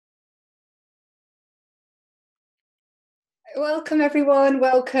Welcome everyone,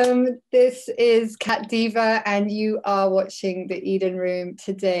 welcome. This is Cat Diva and you are watching the Eden Room.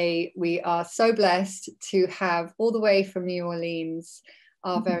 Today we are so blessed to have all the way from New Orleans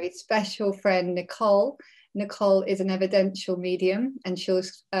our very special friend Nicole. Nicole is an evidential medium and she'll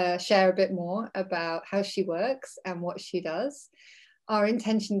share a bit more about how she works and what she does. Our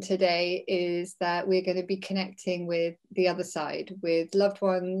intention today is that we're going to be connecting with the other side, with loved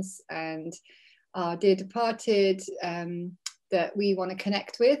ones and our dear departed that we want to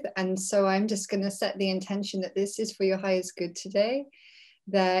connect with. And so I'm just going to set the intention that this is for your highest good today,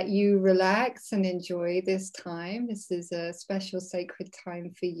 that you relax and enjoy this time. This is a special sacred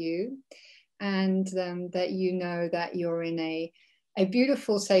time for you, and that you know that you're in a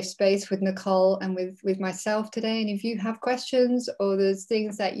beautiful safe space with Nicole and with myself today. And if you have questions or there's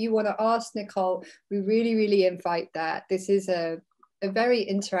things that you want to ask Nicole, we really invite that. This is a very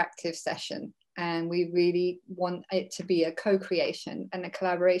interactive session, and we really want it to be a co-creation and a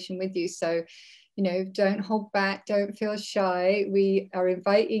collaboration with you. So, you know, don't hold back, don't feel shy. We are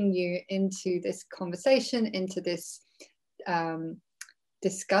inviting you into this conversation, into this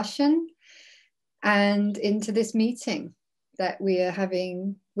discussion, and into this meeting that we are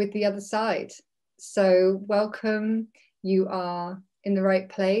having with the other side. So welcome, you are in the right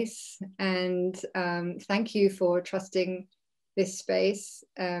place, and thank you for trusting this space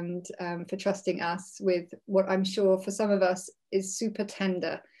and for trusting us with what I'm sure for some of us is super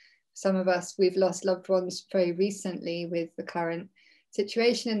tender. Some of us, we've lost loved ones very recently with the current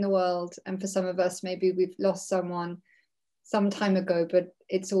situation in the world. And for some of us, maybe we've lost someone some time ago, but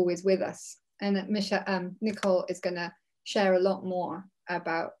it's always with us. And Nicole is going to share a lot more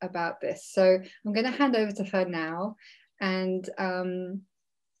about this. So I'm going to hand over to her now. And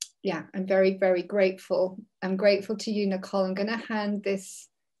yeah, I'm very grateful. I'm grateful to you, Nicole. I'm going to hand this.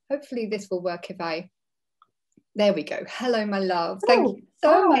 Hopefully this will work there we go. Hello, my love. Thank you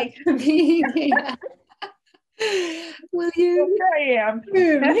so much for being here. Will you? Here I am.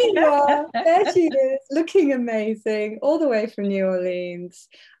 Here you are. There she is, looking amazing, all the way from New Orleans.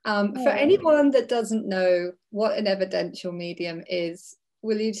 For anyone that doesn't know what an evidential medium is,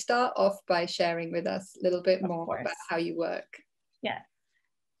 will you start off by sharing with us a little bit more about how you work? Yeah.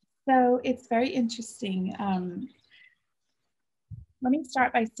 So it's very interesting. Let me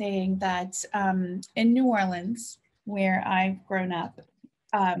start by saying that in New Orleans, where I've grown up,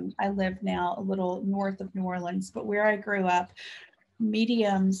 I live now a little north of New Orleans, but where I grew up,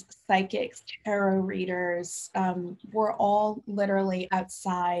 mediums, psychics, tarot readers were all literally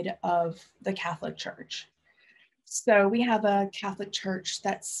outside of the Catholic Church. So we have a Catholic church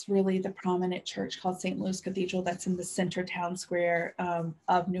that's really the prominent church called St. Louis Cathedral that's in the center town square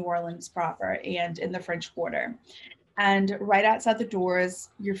of New Orleans proper and in the French Quarter. And right outside the doors,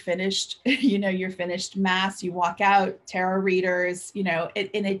 you're finished, you're finished mass, you walk out, tarot readers, and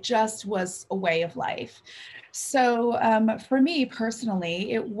it just was a way of life. So for me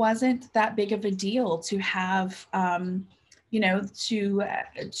personally, it wasn't that big of a deal to have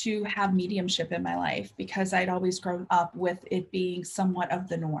to have mediumship in my life because I'd always grown up with it being somewhat of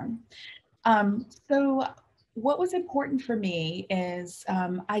the norm. So what was important for me is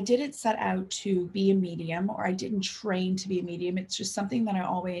I didn't set out to be a medium, or I didn't train to be a medium. It's just something that I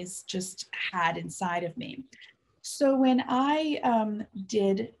always just had inside of me. So when I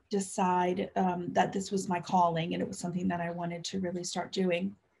did decide that this was my calling and it was something that I wanted to really start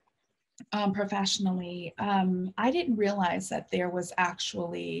doing, professionally, I didn't realize that there was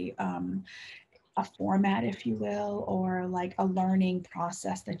actually a format, if you will, or like a learning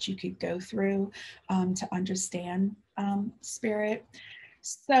process that you could go through to understand spirit.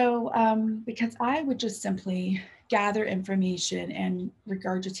 So because I would just simply gather information and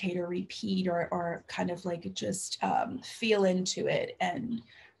regurgitate or repeat or kind of like just feel into it and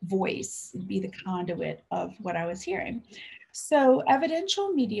voice, be the conduit of what I was hearing. So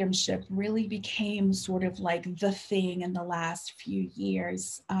evidential mediumship really became sort of like the thing in the last few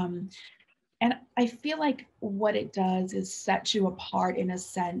years. And I feel like what it does is set you apart in a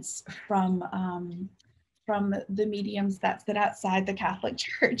sense from the mediums that sit outside the Catholic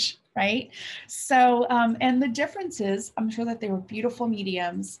Church, right? So, and the difference is, I'm sure that they were beautiful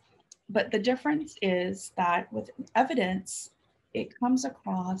mediums, but the difference is that with evidence, it comes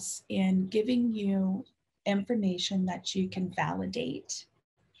across in giving you information that you can validate.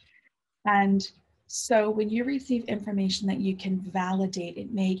 And so when you receive information that you can validate,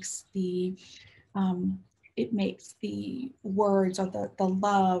 it makes the words or the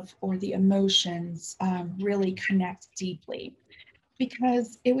love or the emotions really connect deeply.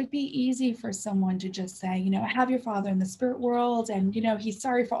 Because it would be easy for someone to just say, I have your father in the spirit world and, he's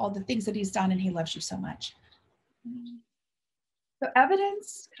sorry for all the things that he's done and he loves you so much. So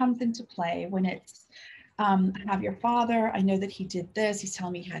evidence comes into play when it's, I have your father, I know that he did this, he's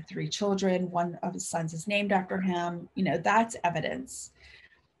telling me he had 3 children, one of his sons is named after him, that's evidence.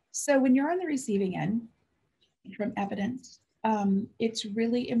 So when you're on the receiving end from evidence, it's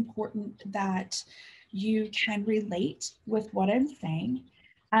really important that you can relate with what I'm saying.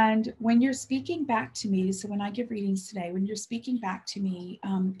 And when you're speaking back to me, so when I give readings today, when you're speaking back to me,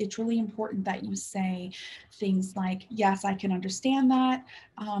 it's really important that you say things like, yes, I can understand that.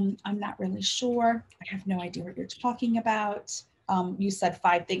 I'm not really sure. I have no idea what you're talking about. You said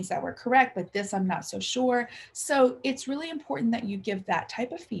 5 things that were correct, but this I'm not so sure. So it's really important that you give that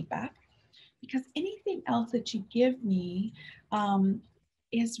type of feedback, because anything else that you give me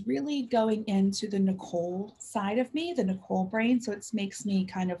is really going into the Nicole side of me, the Nicole brain. So it makes me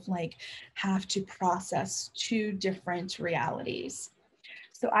kind of like have to process 2 different realities.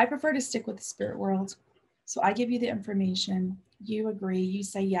 So I prefer to stick with the spirit world. So I give you the information, you agree, you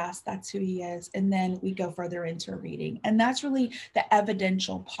say, yes, that's who he is. And then we go further into a reading. And that's really the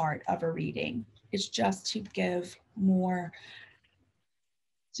evidential part of a reading. It's just to give more,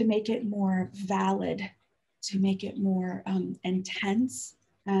 to make it more valid, to make it more intense,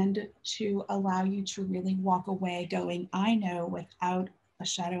 and to allow you to really walk away going, I know without a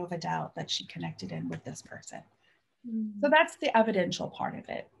shadow of a doubt that she connected in with this person. So that's the evidential part of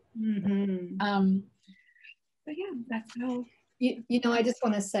it. But yeah, that's how. I just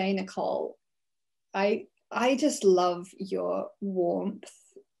want to say, Nicole, I just love your warmth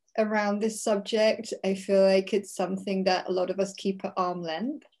around this subject. I feel like it's something that a lot of us keep at arm's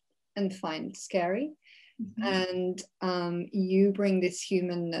length and find scary. And you bring this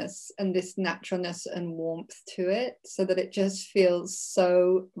humanness and this naturalness and warmth to it, so that it just feels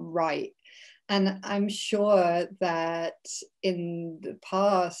so right. And I'm sure that in the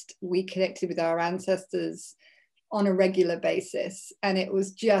past we connected with our ancestors on a regular basis, and it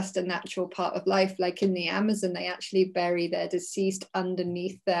was just a natural part of life. Like in the Amazon, they actually bury their deceased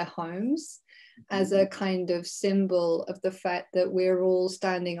underneath their homes as a kind of symbol of the fact that we're all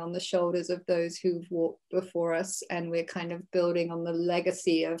standing on the shoulders of those who've walked before us, and we're kind of building on the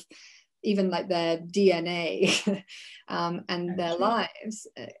legacy of even like their DNA and their lives.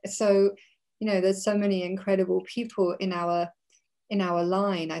 So there's so many incredible people in our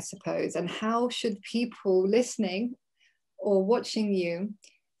line, I suppose. And how should people listening or watching you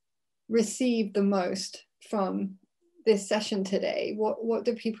receive the most from this session today? What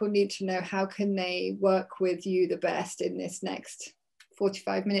do people need to know? How can they work with you the best in this next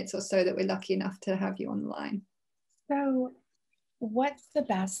 45 minutes or so that we're lucky enough to have you on the line? So what's the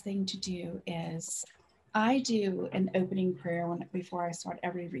best thing to do is I do an opening prayer before I start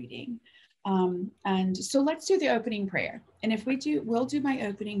every reading. And so let's do the opening prayer. And if we'll do my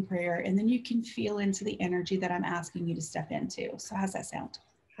opening prayer, and then you can feel into the energy that I'm asking you to step into. So how's that sound?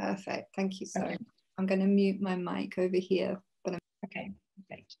 Perfect. Thank you so much. I'm going to mute my mic over here. Okay,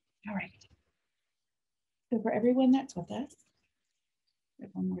 perfect. All right. So for everyone that's with us,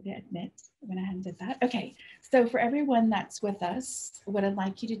 one more to admit when I did that. Okay, so for everyone that's with us, what I'd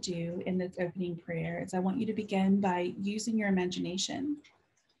like you to do in this opening prayer is I want you to begin by using your imagination.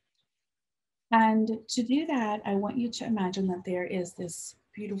 And to do that, I want you to imagine that there is this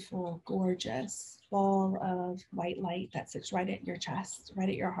beautiful, gorgeous ball of white light that sits right at your chest, right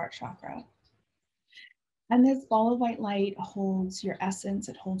at your heart chakra. And this ball of white light holds your essence,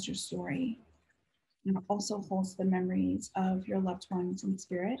 it holds your story, and it also holds the memories of your loved ones in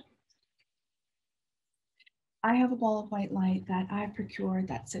spirit. I have a ball of white light that I've procured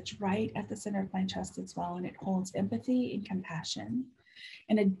that sits right at the center of my chest as well, and it holds empathy and compassion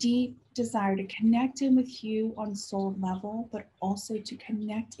and a deep desire to connect in with you on soul level, but also to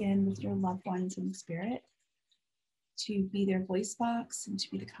connect in with your loved ones in spirit, to be their voice box and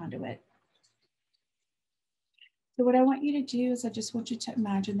to be the conduit. So what I want you to do is I just want you to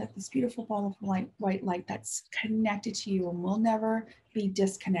imagine that this beautiful ball of white light that's connected to you and will never be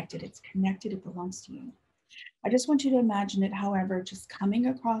disconnected. It's connected, it belongs to you. I just want you to imagine it, however, just coming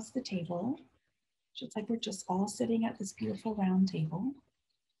across the table, just like we're just all sitting at this beautiful round table.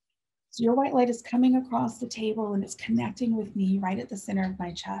 So your white light is coming across the table and it's connecting with me right at the center of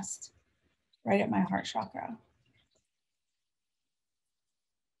my chest, right at my heart chakra.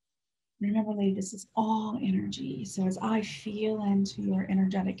 Remember, lady, this is all energy. So as I feel into your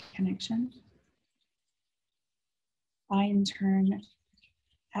energetic connection, I in turn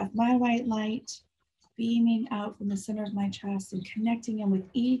have my white light beaming out from the center of my chest and connecting in with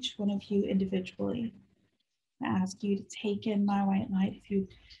each one of you individually. I ask you to take in my white light if you'd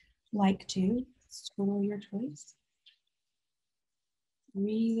like to. It's totally your choice.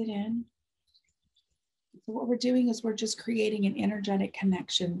 Breathe it in. So what we're doing is we're just creating an energetic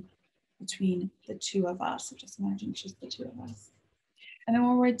connection between the two of us. So just imagine it's just the two of us. And then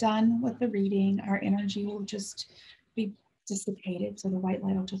when we're done with the reading, our energy will just be dissipated. So the white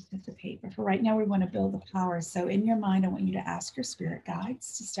light will just dissipate. But for right now, we want to build the power. So in your mind, I want you to ask your spirit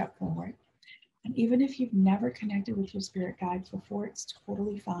guides to step forward. And even if you've never connected with your spirit guides before, it's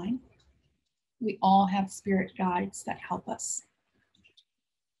totally fine. We all have spirit guides that help us.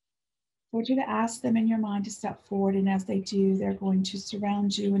 I want you to ask them in your mind to step forward, and as they do, they're going to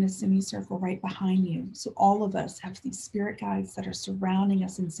surround you in a semicircle right behind you. So all of us have these spirit guides that are surrounding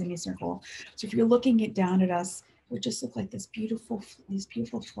us in semicircle. So if you're looking down at us, it would just look like these beautiful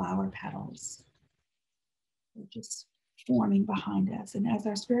flower petals. They're just forming behind us. And as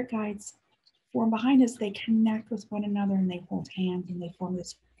our spirit guides form behind us, they connect with one another and they hold hands and they form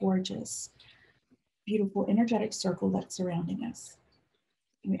this gorgeous, beautiful, energetic circle that's surrounding us.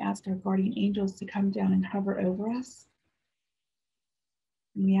 And we ask our guardian angels to come down and hover over us.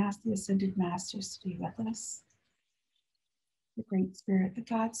 And we ask the ascended masters to be with us. The great spirit, the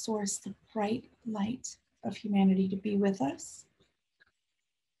God source, the bright light of humanity to be with us.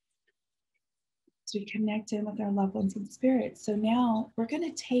 So we connect in with our loved ones in spirit. So now we're going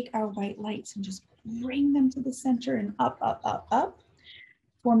to take our white lights and just bring them to the center and up, up, up, up.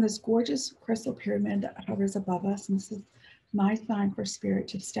 Form this gorgeous crystal pyramid that hovers above us. And this is my sign for spirit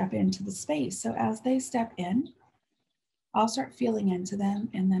to step into the space. So as they step in, I'll start feeling into them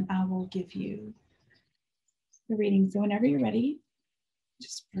and then I will give you the reading. So whenever you're ready,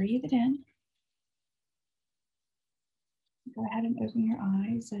 just breathe it in. Go ahead and open your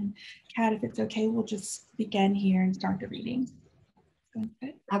eyes. And Kat, if it's okay, we'll just begin here and start the reading. Going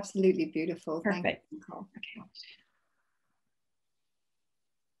good? Absolutely beautiful. Perfect. Thank you, Nicole. Okay.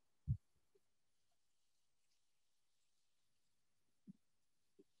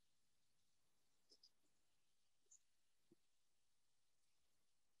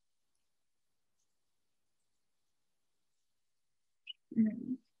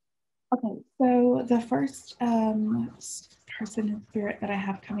 Okay, so the first person in spirit that I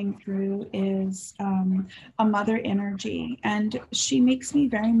have coming through is a mother energy, and she makes me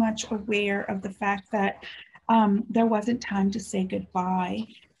very much aware of the fact that there wasn't time to say goodbye,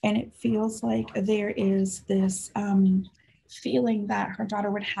 and it feels like there is this feeling that her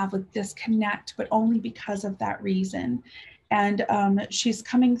daughter would have a disconnect, but only because of that reason. And she's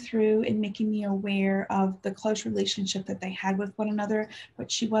coming through and making me aware of the close relationship that they had with one another, but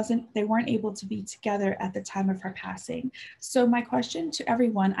they weren't able to be together at the time of her passing. So my question to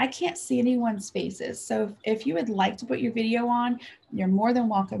everyone, I can't see anyone's faces. So if you would like to put your video on, you're more than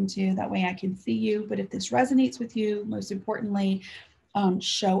welcome to, that way I can see you. But if this resonates with you, most importantly,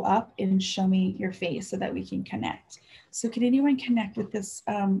 show up and show me your face so that we can connect. So can anyone connect with this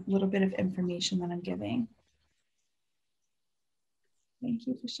little bit of information that I'm giving? Thank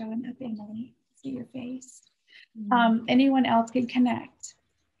you for showing up, Emily. See your face. Anyone else can connect?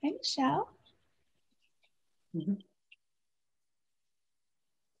 Hey, Michelle. Mm-hmm.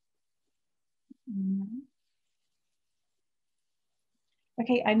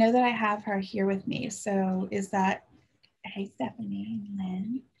 Okay, I know that I have her here with me. So is that, hey, Stephanie,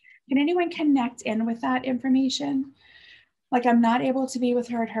 Lynn. Can anyone connect in with that information? Like, I'm not able to be with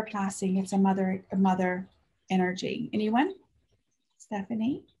her at her passing. It's a mother energy. Anyone?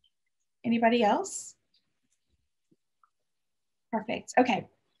 Stephanie? Anybody else? Perfect. Okay.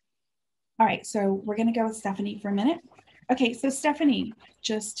 All right. So we're going to go with Stephanie for a minute. Okay. So Stephanie,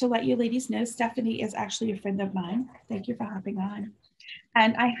 just to let you ladies know, Stephanie is actually a friend of mine. Thank you for hopping on.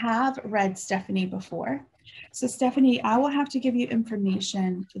 And I have read Stephanie before. So Stephanie, I will have to give you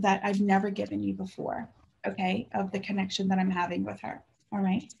information that I've never given you before. Okay. Of the connection that I'm having with her. All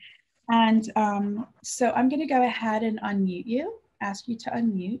right. And so I'm going to go ahead and unmute you, ask you to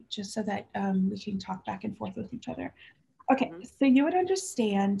unmute just so that we can talk back and forth with each other. Okay, so you would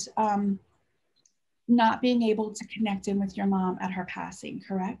understand not being able to connect in with your mom at her passing,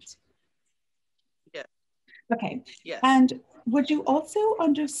 correct? Yeah. Okay. Yes. And would you also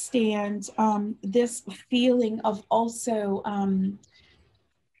understand this feeling of also,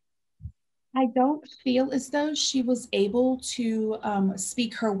 I don't feel as though she was able to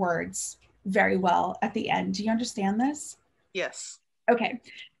speak her words very well at the end. Do you understand this? Yes. Okay.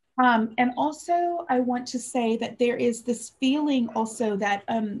 And also, I want to say that there is this feeling also that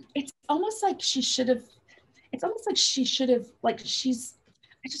it's almost like she should have, like she's,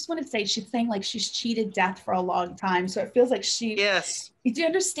 I just want to say she's saying like she's cheated death for a long time. So it feels like she, yes. Do you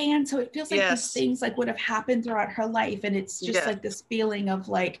understand? So it feels like yes. these things like would have happened throughout her life. And it's just like this feeling of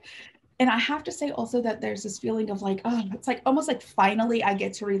like, And I have to say also that there's this feeling of like, oh, it's like almost like finally I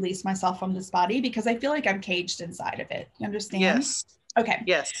get to release myself from this body, because I feel like I'm caged inside of it. You understand? Yes. Okay.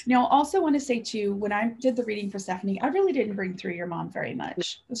 Yes. Now, I also want to say too, when I did the reading for Stephanie, I really didn't bring through your mom very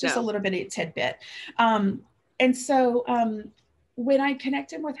much. It's just a little bit of a tidbit. And so when I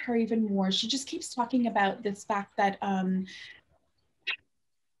connected with her even more, she just keeps talking about this fact that,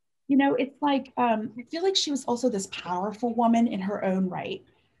 you know, it's like, I feel like she was also this powerful woman in her own right.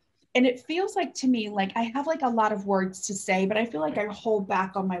 And it feels like to me, like I have like a lot of words to say, but I feel like I hold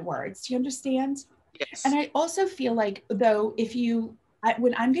back on my words. Do you understand? Yes. And I also feel like, though, if you,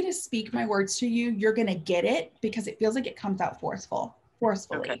 when I'm going to speak my words to you, you're going to get it, because it feels like it comes out forcefully.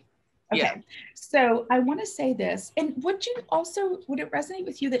 Okay. Okay. Yeah. So I want to say this. And would it resonate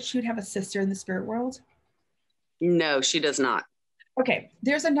with you that she would have a sister in the spirit world? No, she does not. Okay.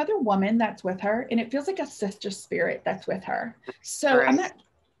 There's another woman that's with her, and it feels like a sister spirit that's with her. So Right. I'm not,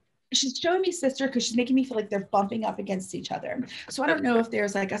 she's showing me sister because she's making me feel like they're bumping up against each other. So I don't know if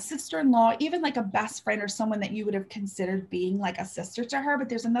there's like a sister-in-law, even like a best friend or someone that you would have considered being like a sister to her, but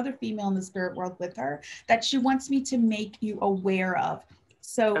there's another female in the spirit world with her that she wants me to make you aware of.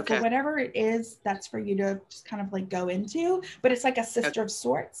 So for whatever it is, that's for you to just kind of like go into, but it's like a sister of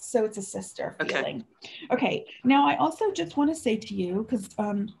sorts. So it's a sister feeling. Okay. Now I also just want to say to you, because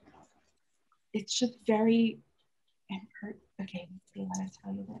it's just very, okay, let's see how to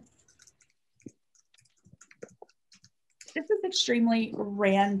tell you this. This is extremely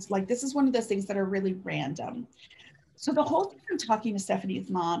random. Like, this is one of those things that are really random. So the whole time I'm talking to Stephanie's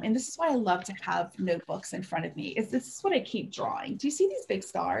mom, and this is why I love to have notebooks in front of me, is this is what I keep drawing. Do you see these big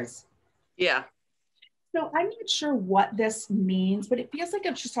stars? Yeah. So I'm not sure what this means, but it feels like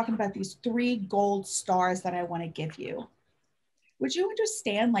I'm just talking about these 3 gold stars that I want to give you. Would you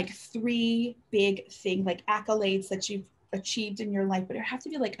understand like 3 big things, like accolades that you've achieved in your life, but it have to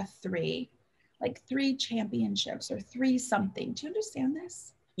be like a 3, like 3 championships or 3 something. Do you understand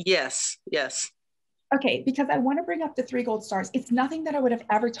this? Yes. Yes. Okay, because I want to bring up the 3 gold stars. It's nothing that I would have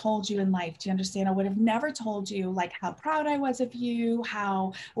ever told you in life. Do you understand? I would have never told you like how proud I was of you,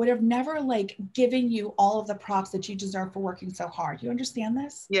 how I would have never like given you all of the props that you deserve for working so hard. You understand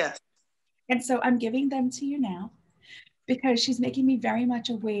this? Yes. And so I'm giving them to you now, because she's making me very much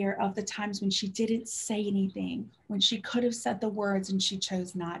aware of the times when she didn't say anything, when she could have said the words and she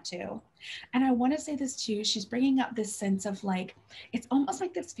chose not to. And I want to say this too, she's bringing up this sense of like, it's almost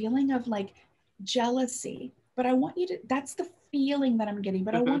like this feeling of like jealousy, but I want you to, that's the feeling that I'm getting,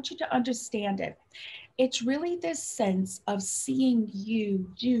 but I want you to understand it. It's really this sense of seeing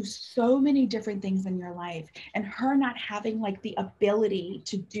you do so many different things in your life and her not having like the ability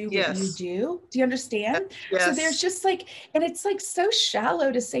to do what you do. Do you understand? Yes. So there's just like, and it's like so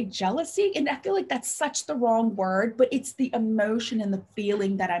shallow to say jealousy. And I feel like that's such the wrong word, but it's the emotion and the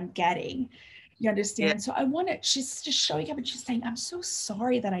feeling that I'm getting. You understand? Yeah. So I want to, she's just showing up and she's saying, I'm so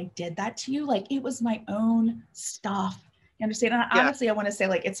sorry that I did that to you. Like it was my own stuff. You understand? And honestly, I want to say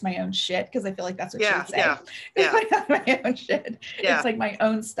like, it's my own shit, because I feel like that's what she would say. Yeah. It's like my own shit. Yeah. It's like my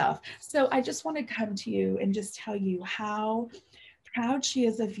own stuff. So I just want to come to you and just tell you how proud she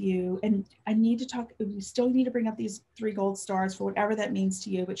is of you. And I need to talk, we still need to bring up these 3 gold stars for whatever that means to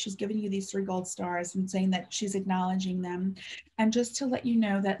you, but she's giving you these 3 gold stars and saying that she's acknowledging them. And just to let you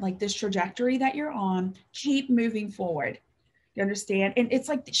know that like this trajectory that you're on, keep moving forward. You understand? And it's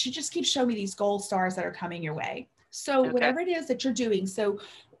like, she just keeps showing me these gold stars that are coming your way. So whatever it is that you're doing, so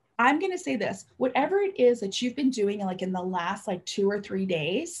I'm going to say this, whatever it is that you've been doing like in the last like 2 or 3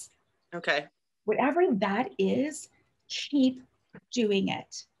 days, whatever that is, keep doing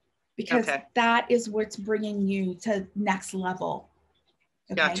it, because that is what's bringing you to next level.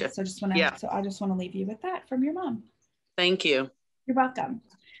 Okay. Gotcha. So just want to, so I just want to leave you with that from your mom. Thank you. You're welcome.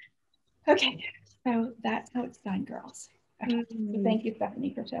 Okay. So that's how it's done, girls. Okay. So thank you,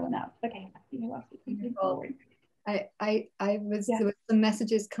 Stephanie, for showing up. Okay. You're welcome. I was, there were some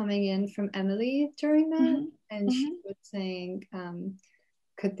messages coming in from Emily during that, and she was saying,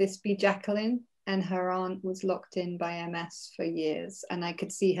 could this be Jacqueline? And her aunt was locked in by MS for years, and I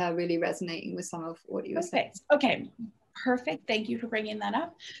could see her really resonating with some of what you were saying. Okay, perfect. Thank you for bringing that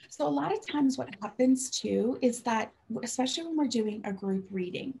up. So a lot of times what happens too is that, especially when we're doing a group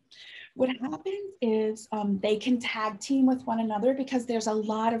reading, what happens is they can tag team with one another, because there's a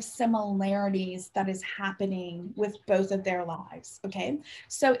lot of similarities that is happening with both of their lives. Okay,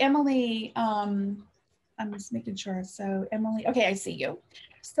 so Emily, I'm just making sure. So Emily, okay, I see you.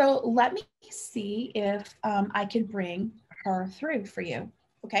 So let me see if I can bring her through for you.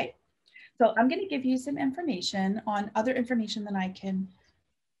 Okay, so I'm going to give you some information on other information that I can.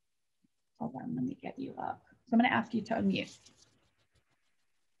 Hold on, let me get you up. So I'm going to ask you to unmute.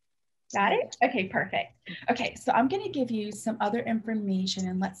 Got it? Okay, perfect. Okay, so I'm going to give you some other information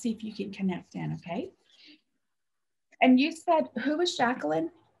and let's see if you can connect in, okay? And you said, who was Jacqueline?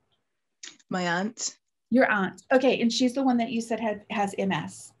 My aunt. Your aunt. Okay, and she's the one that you said has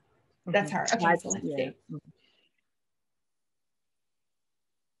MS. That's her. Okay, so let's see.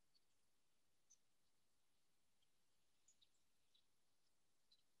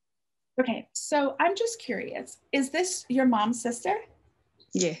 Okay, so I'm just curious. Is this your mom's sister?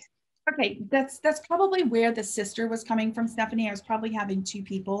 Yeah. Okay, that's probably where the sister was coming from, Stephanie. I was probably having two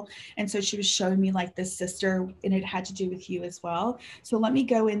people, and so she was showing me like this sister, and it had to do with you as well. So let me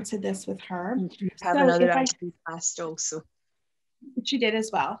go into this with her. Have so another aunt who passed also. She did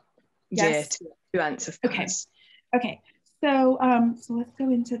as well. Yes. Yeah, two aunts have passed. Okay. So so let's go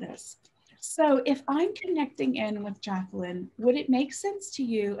into this. So if I'm connecting in with Jacqueline, would it make sense to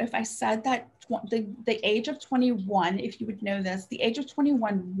you if I said that the age of 21, if you would know this, the age of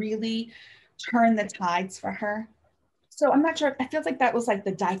 21 really turned the tides for her? So I'm not sure. I feel like that was like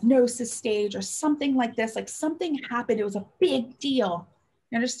the diagnosis stage or something like this. Like something happened. It was a big deal.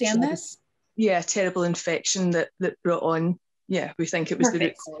 You understand this? Yeah, terrible infection that brought on. Yeah, we think it was Perfect. the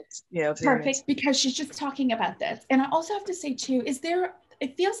root cause. Yeah, Perfect, because she's just talking about this. And I also have to say too,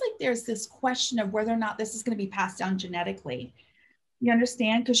 it feels like there's this question of whether or not this is going to be passed down genetically. You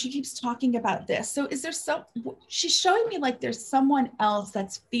understand? Because she keeps talking about this. So is there she's showing me like there's someone else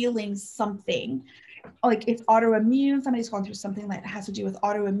that's feeling something, like it's autoimmune. Somebody's going through something that has to do with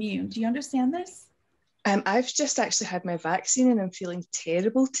autoimmune. Do you understand this? I've just actually had my vaccine and I'm feeling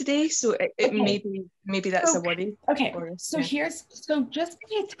terrible today. So maybe that's a worry. Okay, so so just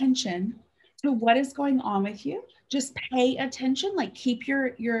pay attention to what is going on with you. Just pay attention, like keep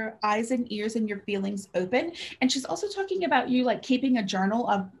your eyes and ears and your feelings open. And she's also talking about you like keeping a journal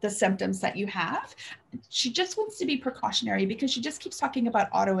of the symptoms that you have. She just wants to be precautionary because she just keeps talking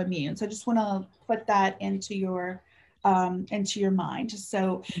about autoimmune. So I just want to put that into your mind.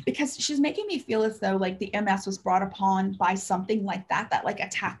 So because she's making me feel as though like the MS was brought upon by something like that like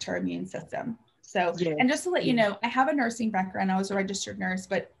attacked her immune system. So, and just to let you know, I have a nursing background. I was a registered nurse,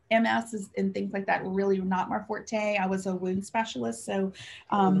 but MS and things like that were really not my forte. I was a wound specialist. So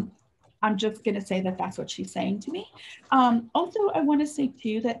I'm just going to say that that's what she's saying to me. Also, I want to say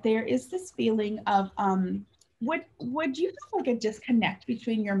too, that there is this feeling of, would you have like a disconnect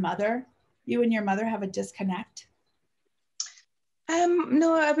between your mother? You and your mother have a disconnect?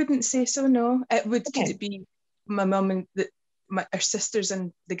 No, I wouldn't say so. No, could it be my mum and our sisters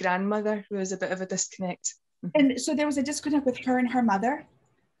and the grandmother who was a bit of a disconnect? And so there was a disconnect with her and her mother?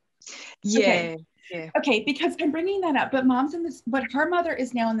 Yeah. Yeah. Okay, because I'm bringing that up, but her mother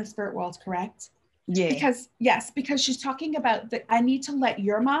is now in the spirit world, correct? Yeah. Because she's talking about that. I need to let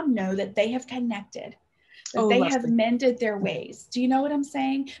your mom know that they have connected, that they have mended their ways. Do you know what I'm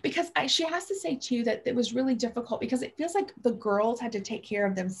saying? Because she has to say too that it was really difficult because it feels like the girls had to take care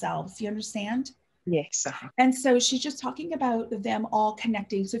of themselves. Do you understand? Yes. And so she's just talking about them all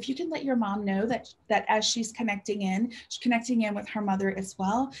connecting. So if you can let your mom know that as she's connecting in with her mother as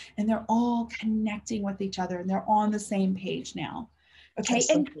well, and they're all connecting with each other and they're on the same page now. Okay.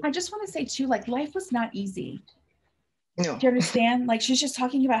 And I just want to say too, like life was not easy. No. Do you understand? Like she's just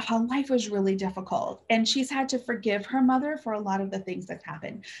talking about how life was really difficult and she's had to forgive her mother for a lot of the things that's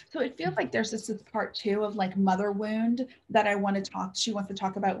happened. So it feels like there's this part too of like mother wound that she wants to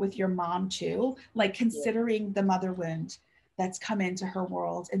talk about with your mom too, like considering the mother wound that's come into her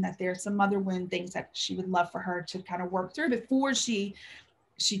world and that there's some mother wound things that she would love for her to kind of work through before she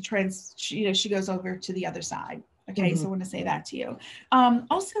goes over to the other side. Okay, so I want to say that to you.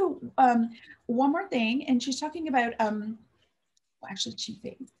 Also, one more thing, and she's talking about, actually two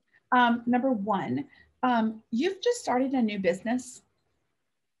things. Number one, you've just started a new business.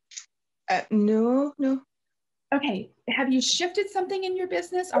 No. Okay, have you shifted something in your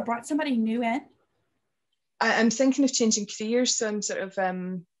business or brought somebody new in? I'm thinking of changing careers, so I'm sort of,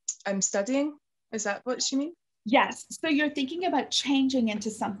 I'm studying. Is that what you mean? Yes, so you're thinking about changing into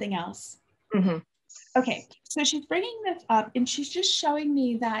something else. Okay, so she's bringing this up and she's just showing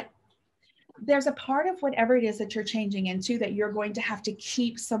me that there's a part of whatever it is that you're changing into that you're going to have to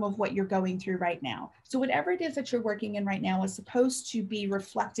keep some of what you're going through right now. So whatever it is that you're working in right now is supposed to be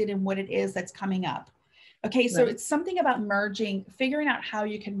reflected in what it is that's coming up. Okay, so it's something about figuring out how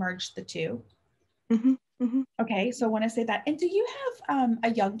you can merge the two. Okay, so I want to say that. And do you have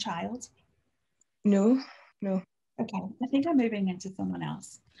a young child? No. Okay, I think I'm moving into someone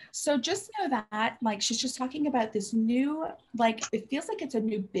else. So just know that, like, she's just talking about this new, like, it feels like it's a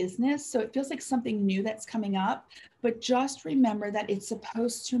new business. So it feels like something new that's coming up. But just remember that it's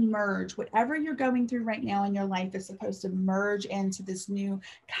supposed to merge. Whatever you're going through right now in your life is supposed to merge into this new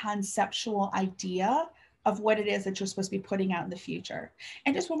conceptual idea of what it is that you're supposed to be putting out in the future.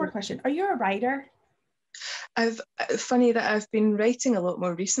 And just one more question. Are you a writer? Funny that I've been writing a lot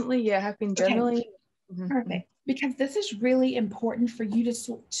more recently. Yeah, I've been journaling. Okay. Perfect. Because this is really important for you to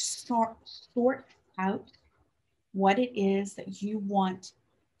sort out what it is that you want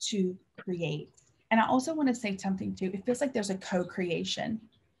to create. And I also want to say something too. It feels like there's a co-creation.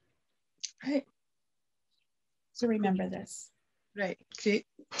 Right. So remember this. Right. Great.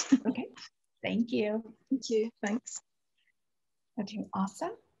 Okay. Thank you. Thank you. Thanks. Okay.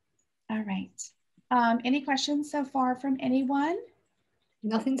 Awesome. All right. Any questions so far from anyone?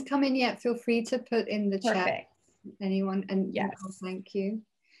 Nothing's come in yet. Feel free to put in the chat. Perfect. Anyone, and Yes. Nicole, thank you.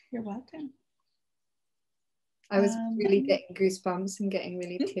 You're welcome. I was really getting goosebumps and getting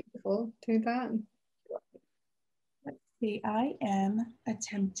really tearful through that. Let's see, I am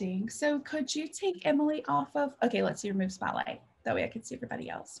attempting. So could you take Emily off of, okay, let's see, remove spotlight. That way I can see everybody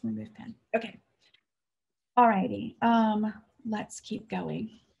else. Remove pen. Okay. All righty. Let's keep going.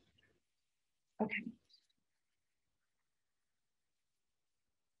 Okay.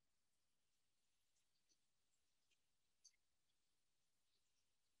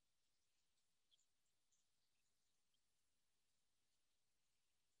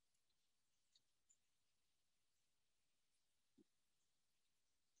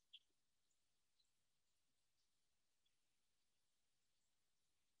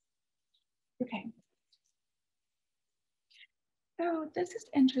 Okay. So this is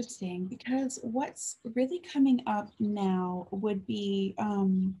interesting because what's really coming up now would be so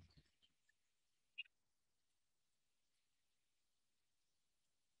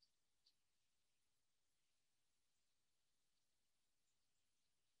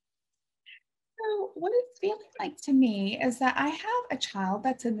what it's feeling like to me is that I have a child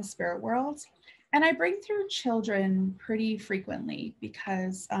that's in the spirit world, and I bring through children pretty frequently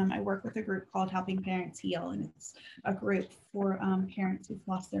because I work with a group called Helping Parents Heal, and it's a group for parents who've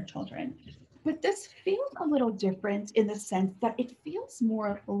lost their children. But this feels a little different in the sense that it feels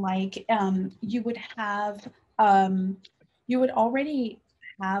more like you would have, you would already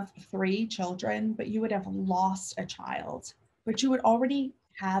have 3 children, but you would have lost a child, but you would already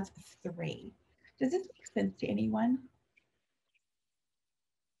have 3. Does this make sense to anyone?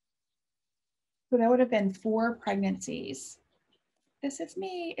 So that would have been 4 pregnancies. This is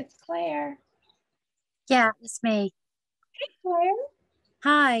me, it's Claire. Yeah, it's me. Hey, Claire.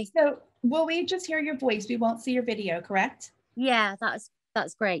 Hi. So will we just hear your voice? We won't see your video, correct? Yeah,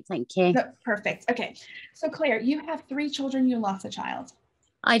 that's great. Thank you. No, perfect. Okay. So Claire, you have 3 children, you lost a child.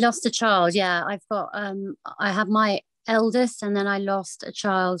 I lost a child. Yeah, I've got I have my eldest, and then I lost a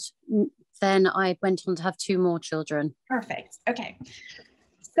child. Then I went on to have 2 more children. Perfect. Okay.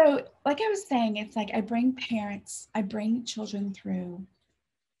 So like I was saying, it's like I bring children through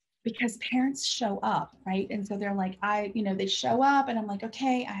because parents show up, right? And so they're like, they show up and I'm like,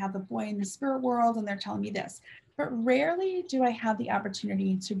 okay, I have a boy in the spirit world and they're telling me this. But rarely do I have the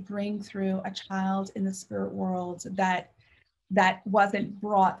opportunity to bring through a child in the spirit world that wasn't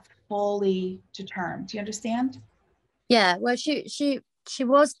brought fully to term. Do you understand? Yeah, well, she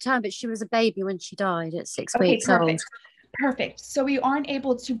was termed, but she was a baby when she died at 6 weeks old. Perfect. So we aren't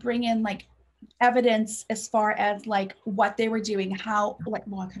able to bring in like evidence as far as like what they were doing, how, like,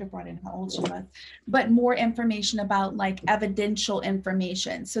 well, I could have brought in how old she was, but more information about like evidential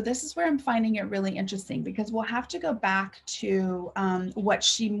information. So this is where I'm finding it really interesting because we'll have to go back to what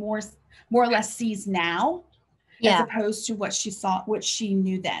she more or less sees now, as opposed to what she saw, what she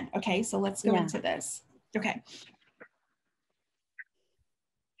knew then. Okay, so let's go into this. Okay.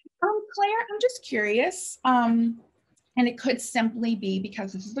 Claire, I'm just curious. And it could simply be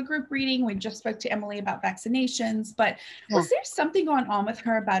because this is a group reading. We just spoke to Emily about vaccinations, but was there something going on with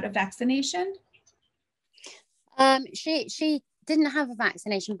her about a vaccination? She didn't have a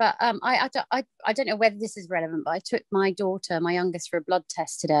vaccination, but I don't know whether this is relevant, but I took my daughter, my youngest, for a blood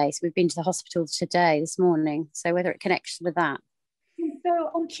test today. So we've been to the hospital this morning. So whether it connects with that.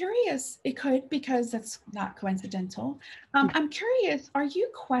 So I'm curious, it could, because that's not coincidental. I'm curious, are you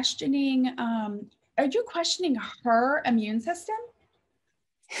questioning her immune system?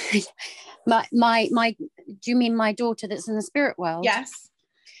 my do you mean my daughter that's in the spirit world? Yes.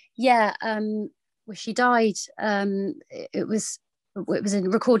 Yeah. Well, she died. It was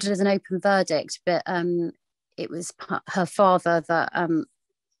recorded as an open verdict, but it was her father that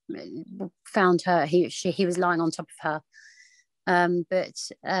found her. He was lying on top of her. But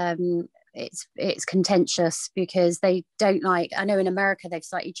it's contentious because they don't like, I know in America they've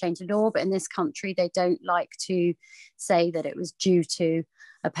slightly changed the law, but in this country they don't like to say that it was due to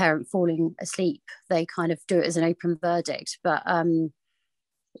a parent falling asleep. They kind of do it as an open verdict. But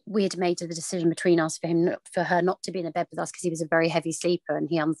we had made the decision between us for her not to be in the bed with us because he was a very heavy sleeper, and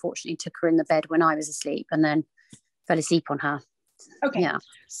he unfortunately took her in the bed when I was asleep and then fell asleep on her. Okay. Yeah.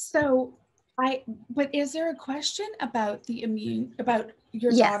 So but is there a question about about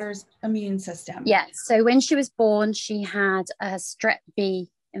your Yes. daughter's immune system? Yeah. So when she was born, she had a strep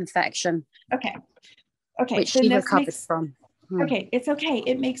B infection. Okay. Okay. Which she recovered from. Okay, it's okay.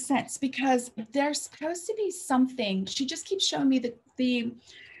 It makes sense because there's supposed to be something. She just keeps showing me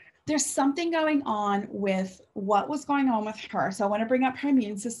there's something going on with what was going on with her. So I want to bring up her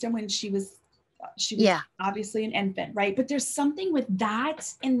immune system when she was obviously an infant, right? But there's something with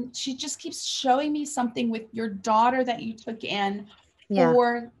that, and she just keeps showing me something with your daughter that you took in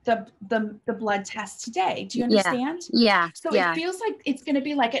for the blood test today. Do you understand? Yeah. So it feels like it's going to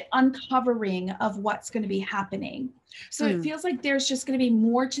be like an uncovering of what's going to be happening. So it feels like there's just going to be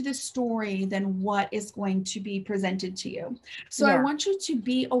more to the story than what is going to be presented to you. So I want you to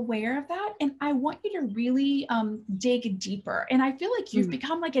be aware of that. And I want you to really dig deeper. And I feel like you've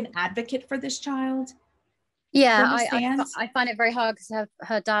become like an advocate for this child. Yeah, I find it very hard because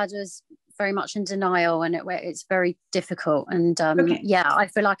her dad was very much in denial, and it's very difficult. And I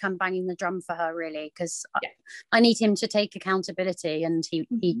feel like I'm banging the drum for her really because I need him to take accountability, and he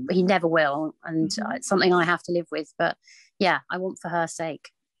never will, and it's something I have to live with. But yeah, I want for her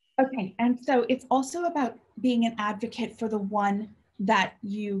sake. Okay, and so it's also about being an advocate for the one that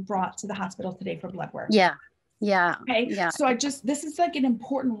you brought to the hospital today for blood work. Yeah. Yeah. Okay. Yeah. So this is like an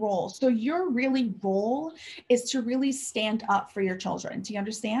important role. So your really role is to really stand up for your children. Do you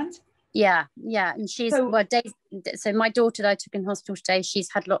understand? Yeah. And she's so my daughter that I took in hospital today, she's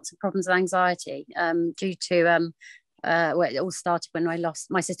had lots of problems with anxiety due to it all started when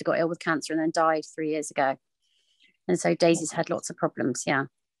my sister got ill with cancer and then died 3 years ago. And so Daisy's had lots of problems. Yeah.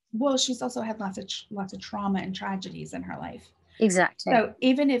 Well, she's also had lots of trauma and tragedies in her life. Exactly. So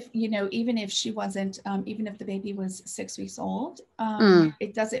even if she wasn't, even if the baby was 6 weeks old,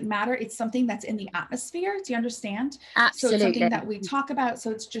 it doesn't matter. It's something that's in the atmosphere. Do you understand? Absolutely. So it's something that we talk about. So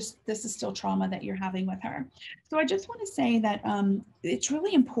it's just, this is still trauma that you're having with her. So I just want to say that it's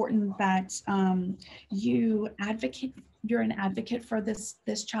really important that you're an advocate for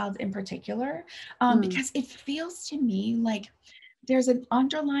this child in particular, because it feels to me like there's an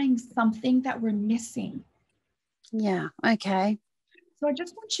underlying something that we're missing. Yeah. Okay. So I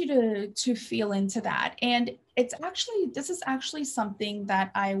just want you to feel into that. And this is actually something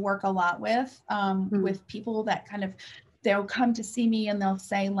that I work a lot with people that they'll come to see me and they'll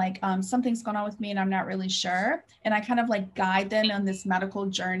say like, something's going on with me and I'm not really sure. And I kind of like guide them on this medical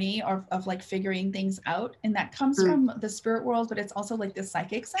journey of like figuring things out. And that comes from the spirit world, but it's also like the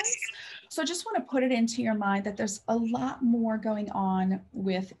psychic sense. So I just want to put it into your mind that there's a lot more going on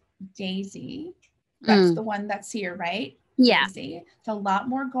with Daisy. That's the one that's here, right? Yeah. Daisy. It's a lot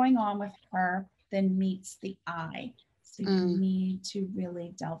more going on with her than meets the eye. So you need to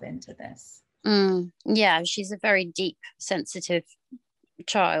really delve into this. Yeah, she's a very deep, sensitive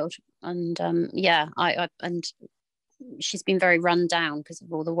child. And and she's been very run down because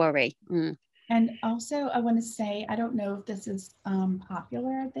of all the worry. And also I want to say, I don't know if this is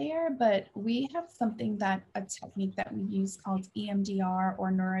popular there, but we have a technique that we use called EMDR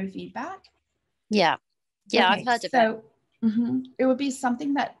or neurofeedback. Yeah. Okay, I've heard of it. It would be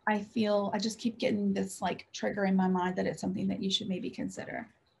something that I feel, I just keep getting this like trigger in my mind that it's something that you should maybe consider.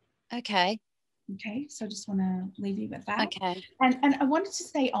 Okay. So I just want to leave you with that. Okay. And I wanted to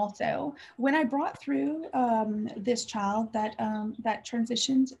say also, when I brought through this child that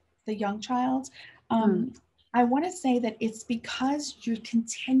transitioned, the young child, I want to say that it's because you're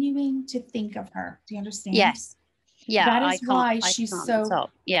continuing to think of her. Do you understand? Yes. Yeah. That is why she's so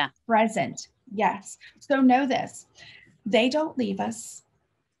present. Yes. So know this, they don't leave us.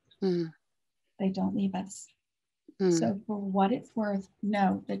 They don't leave us. So for what it's worth,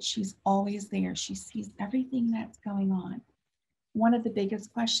 know that she's always there. She sees everything that's going on. One of the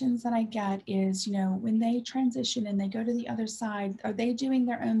biggest questions that I get is, when they transition and they go to the other side, are they doing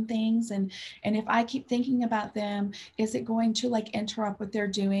their own things? And if I keep thinking about them, is it going to like interrupt what they're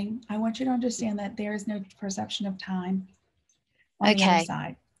doing? I want you to understand that there is no perception of time on the other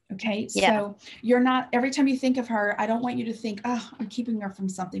side. Okay. Yeah. So you're not, every time you think of her, I don't want you to think, oh, I'm keeping her from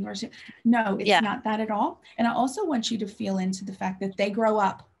something. No, it's not that at all. And I also want you to feel into the fact that they grow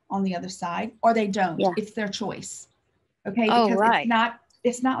up on the other side or they don't. Yeah. It's their choice. Okay. Because it's not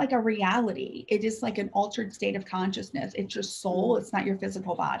it's not like a reality. It is like an altered state of consciousness. It's your soul. It's not your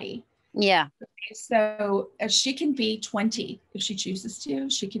physical body. Yeah. So she can be 20 if she chooses to.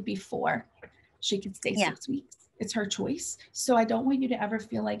 She could be 4. She could stay 6 weeks. It's her choice. So I don't want you to ever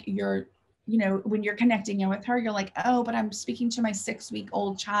feel like you're, you know, when you're connecting in with her, you're like, oh, but I'm speaking to my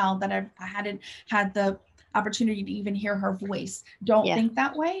 6-week-old child that I hadn't had the opportunity to even hear her voice. Don't think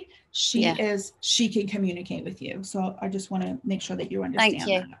that way. She can communicate with you. So I just want to make sure that you understand. Thank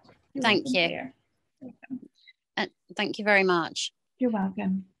you. That. Thank you. Thank you very much. You're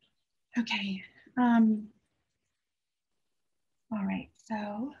welcome. Okay. All right.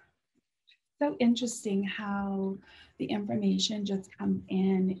 So interesting how the information just comes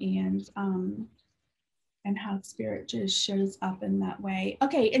in and how spirit just shows up in that way.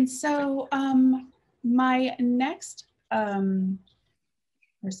 Okay. And so my next person,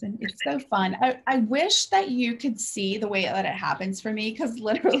 it's so fun. I wish that you could see the way that it happens for me, because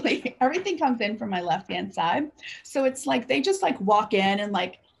literally everything comes in from my left-hand side. So it's like they just like walk in and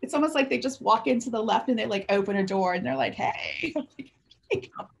like, it's almost like they just walk into the left and they like open a door and they're like, hey,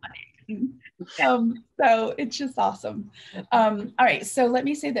 come on in. So it's just awesome. All right, so let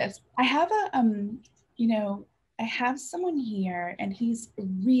me say this. I have I have someone here and he's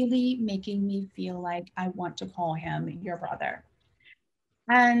really making me feel like I want to call him your brother.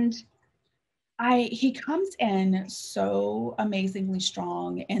 And he comes in so amazingly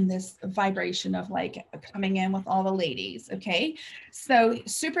strong in this vibration of like coming in with all the ladies. Okay. So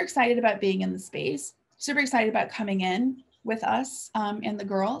super excited about being in the space, super excited about coming in with us and the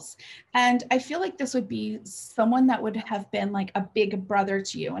girls. And I feel like this would be someone that would have been like a big brother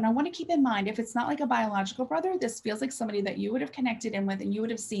to you. And I want to keep in mind, if it's not like a biological brother, this feels like somebody that you would have connected in with and you would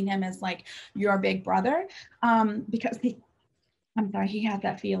have seen him as like your big brother, because he had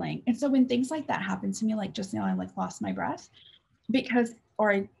that feeling. And so when things like that happen to me, like just now I like lost my breath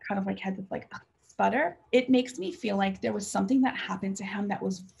or I kind of like had this like sputter, it makes me feel like there was something that happened to him that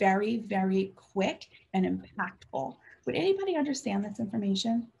was very, very quick and impactful. Would anybody understand this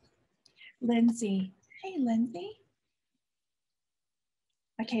information? Lindsay. Hey, Lindsay.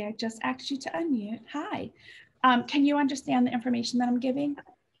 Okay, I just asked you to unmute. Hi. Can you understand the information that I'm giving?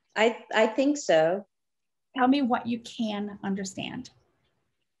 I think so. Tell me what you can understand.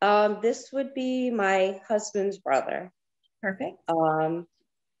 This would be my husband's brother. Perfect.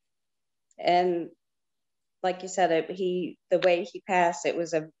 And like you said, the way he passed, it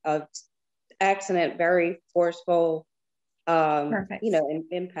was a accident, very forceful, Perfect.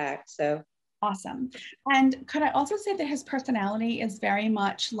 impact. So awesome. And could I also say that his personality is very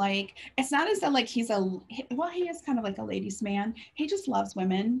much like, it's not as though like he is kind of like a ladies' man. He just loves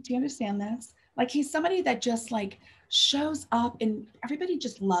women. Do you understand this? Like he's somebody that just like shows up and everybody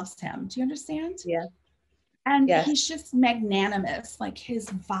just loves him. Do you understand? Yeah. And he's just magnanimous. Like his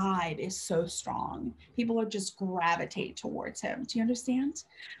vibe is so strong. People are just gravitate towards him. Do you understand?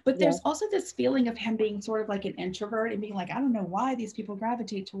 But there's also this feeling of him being sort of like an introvert and being like, I don't know why these people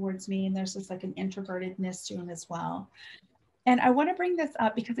gravitate towards me. And there's just like an introvertedness to him as well. And I want to bring this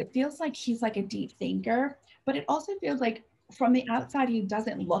up because it feels like he's like a deep thinker, but it also feels like from the outside, he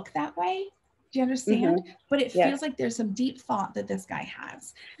doesn't look that way. Do you understand? Mm-hmm. But it feels like there's some deep thought that this guy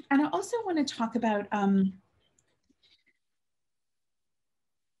has. And I also want to talk about,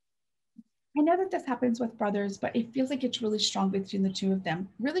 I know that this happens with brothers, but it feels like it's really strong between the two of them.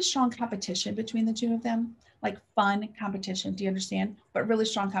 Really strong competition between the two of them, like fun competition. Do you understand? But really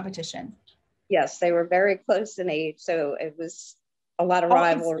strong competition. Yes, they were very close in age, so it was a lot of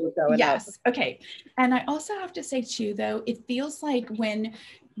rivalry going up. Yes, okay. And I also have to say too, though, it feels like when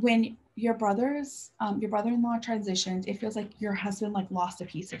your brother-in-law transitioned, it feels like your husband like lost a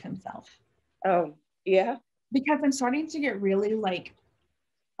piece of himself. Oh, yeah. Because I'm starting to get really like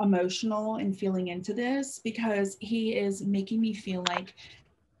emotional and feeling into this because he is making me feel like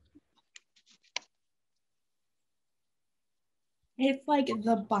it's like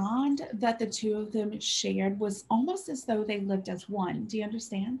the bond that the two of them shared was almost as though they lived as one. Do you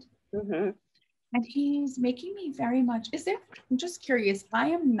understand? Mm-hmm. And he's making me very much, I'm just curious.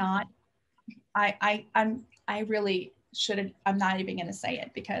 I'm not even going to say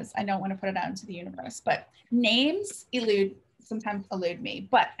it because I don't want to put it out into the universe, but names sometimes elude me,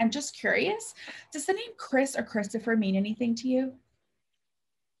 but I'm just curious. Does the name Chris or Christopher mean anything to you?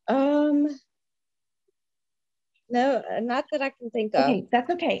 No, not that I can think of. Okay, that's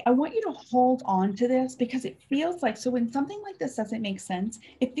okay. I want you to hold on to this because it feels like, so when something like this doesn't make sense,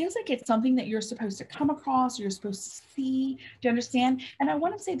 it feels like it's something that you're supposed to come across, or you're supposed to see. Do you understand? And I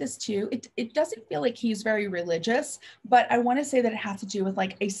want to say this too. It doesn't feel like he's very religious, but I want to say that it has to do with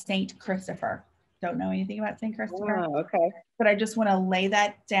like a Saint Christopher. Don't know anything about St. Christopher. Oh, okay. But I just want to lay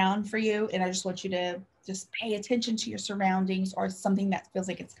that down for you. And I just want you to just pay attention to your surroundings or something that feels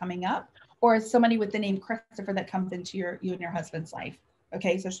like it's coming up, or somebody with the name Christopher that comes into you and your husband's life.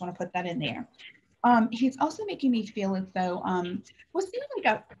 Okay, so I just want to put that in there. He's also making me feel as though was there like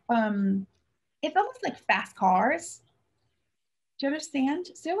a it's almost like fast cars. Do you understand?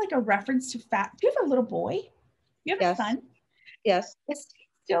 Is there like a reference to fast? Do you have a little boy? You have Yes. a son? Yes. Is he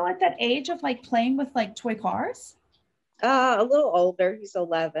still at that age of like playing with like toy cars? A little older. He's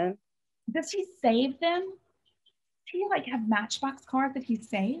 11. Does he save them? Do he like have Matchbox cars that he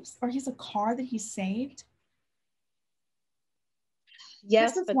saves, or he's a car that he saved?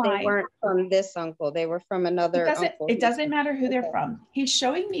 Yes, but they weren't from this uncle. They were from another uncle. It doesn't matter who they're from. He's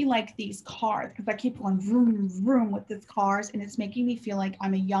showing me like these cars because I keep going vroom, vroom with these cars, and it's making me feel like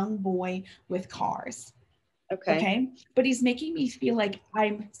I'm a young boy with cars. Okay. But he's making me feel like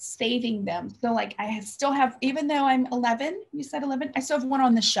I'm saving them. So like still have, even though I'm 11, you said 11, I still have one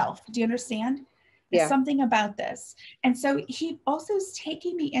on the shelf. Do you understand? There's something about this. And so he also is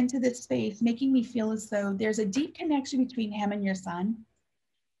taking me into this space, making me feel as though there's a deep connection between him and your son.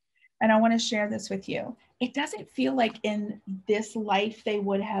 And I want to share this with you. It doesn't feel like in this life they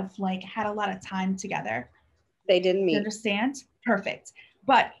would have like had a lot of time together. They didn't meet. You understand? Perfect.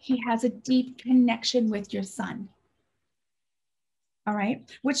 But he has a deep connection with your son. All right.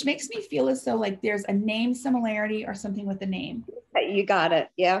 Which makes me feel as though like there's a name similarity or something with the name. You got it.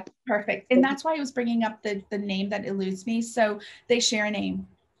 Yeah. Perfect. And that's why I was bringing up the name that eludes me. So they share a name.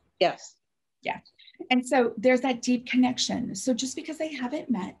 Yes. Yeah. And so there's that deep connection. So just because they haven't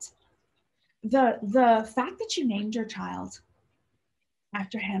met, the fact that you named your child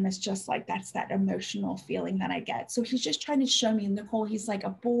after him is just like, that's that emotional feeling that I get. So he's just trying to show me, Nicole, he's like a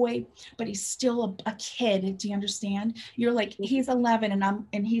boy, but he's still a kid. Do you understand? You're like, he's 11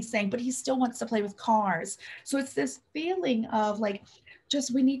 and he's saying, but he still wants to play with cars. So it's this feeling of like,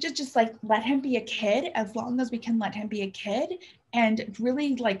 we need to just like, let him be a kid as long as we can let him be a kid, and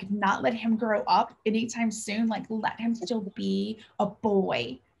really like not let him grow up anytime soon. Like let him still be a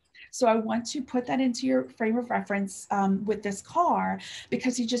boy. So I want to put that into your frame of reference with this car,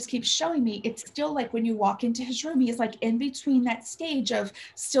 because he just keeps showing me it's still like when you walk into his room, he's like in between that stage of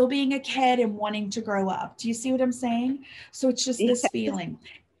still being a kid and wanting to grow up. Do you see what I'm saying? So it's just this feeling.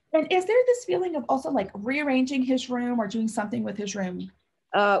 And is there this feeling of also like rearranging his room or doing something with his room?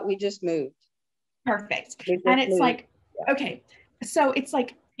 We just moved. Perfect. And it's like, okay, so it's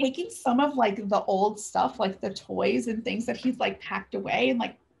like taking some of like the old stuff, like the toys and things that he's like packed away, and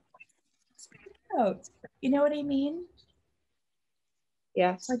like, you know what I mean?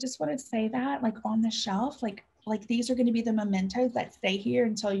 Yeah. So I just want to say that, like on the shelf, like these are going to be the mementos that stay here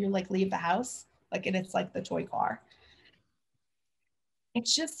until you like leave the house. Like, and it's like the toy car.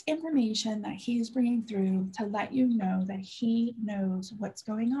 It's just information that he's bringing through to let you know that he knows what's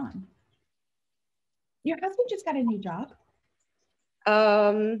going on. Your husband just got a new job.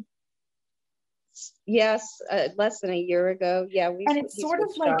 Yes, less than a year ago. Yeah, and it's sort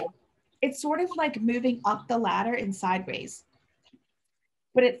of like moving up the ladder and sideways.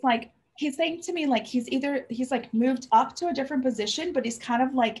 But it's like he's saying to me like he's like moved up to a different position, but he's kind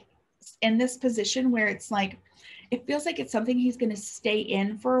of like in this position where it's like it feels like it's something he's going to stay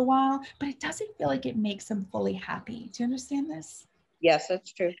in for a while, but it doesn't feel like it makes him fully happy. Do you understand this? Yes,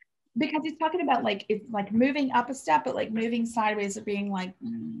 that's true. Because he's talking about like it's like moving up a step, but like moving sideways of being like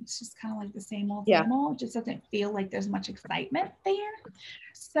it's just kind of like the same old same old. It just doesn't feel like there's much excitement there.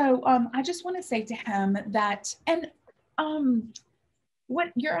 So I just want to say to him that, and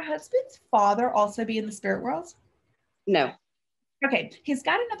would your husband's father also be in the spirit world? No. Okay, he's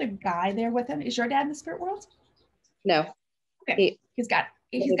got another guy there with him. Is your dad in the spirit world? No. Okay, he's got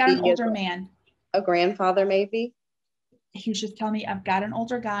an older man. A grandfather, maybe. He's just telling me I've got an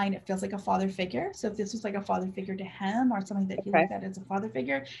older guy and it feels like a father figure. So if this was like a father figure to him or something that he looked at as a father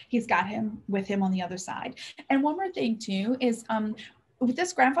figure, he's got him with him on the other side. And one more thing too is with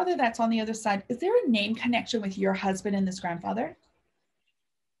this grandfather that's on the other side, is there a name connection with your husband and this grandfather?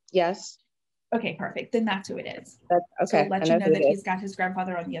 Yes. Okay, perfect. Then that's who it is. That's okay. So let you know that he's got his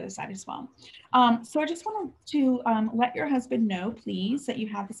grandfather on the other side as well. So I just wanted to let your husband know, please, that you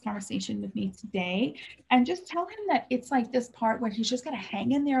have this conversation with me today, and just tell him that it's like this part where he's just got to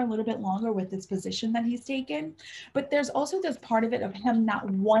hang in there a little bit longer with this position that he's taken. But there's also this part of it of him not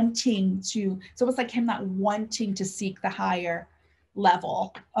wanting to, so it's like him not wanting to seek the higher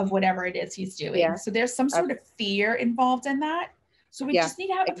level of whatever it is he's doing. Yeah. So there's some sort of fear involved in that. So we just need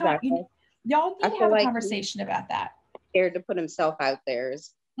to have y'all need to have a conversation about that. Scared to put himself out there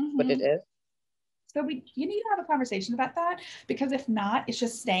is what it is. So you need to have a conversation about that, because if not, it's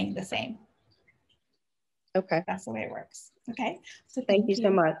just staying the same. Okay. That's the way it works. Okay. So Thank you so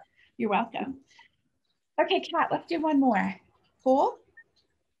much. You're welcome. Okay, Kat, let's do one more. Cool.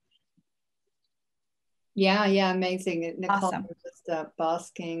 Yeah, amazing. Nicole, Awesome. just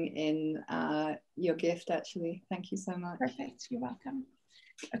basking in your gift, actually. Thank you so much. Perfect. You're welcome.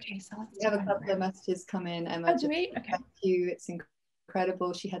 Okay, so let's we have a couple of messages come in, Emma. Oh, do we? Okay. Thank you. It's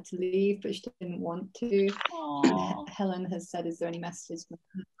incredible. She had to leave, but she didn't want to. Helen has said, is there any messages from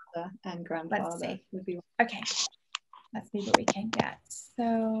her mother and grandfather? Let's see. Okay, let's see what we can get.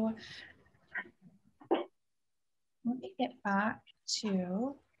 So let me get back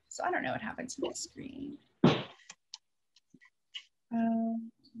to, so I don't know what happened to my screen.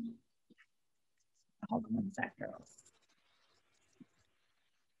 Hold on one sec, girls.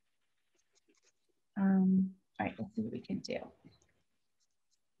 All right, let's see what we can do.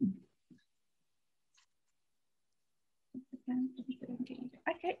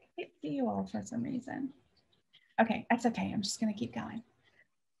 I can't see you all for some reason. Okay, that's okay. I'm just gonna keep going.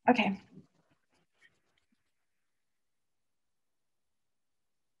 Okay.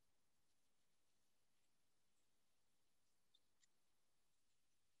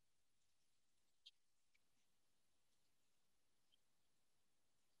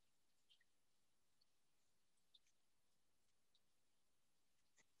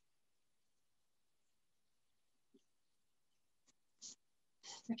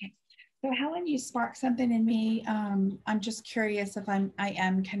 Okay. So Helen, you sparked something in me. I'm just curious if I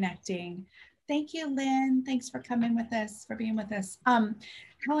am connecting. Thank you, Lynn. Thanks for coming with us, for being with us.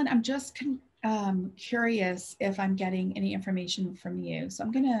 Helen, I'm just curious if I'm getting any information from you. So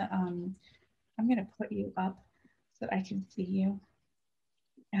I'm gonna put you up so that I can see you.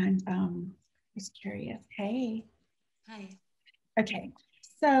 And just curious. Hey. Hi. Okay.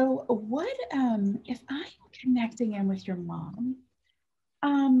 So what if I'm connecting in with your mom?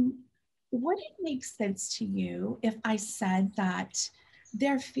 Would it make sense to you if I said that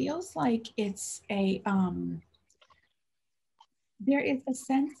there feels like it's a, there is a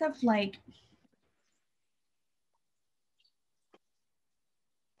sense of like,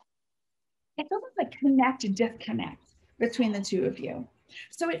 it's almost like connect and disconnect between the two of you.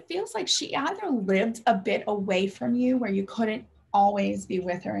 So it feels like she either lived a bit away from you where you couldn't always be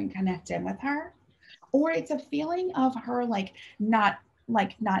with her and connect in with her, or it's a feeling of her like not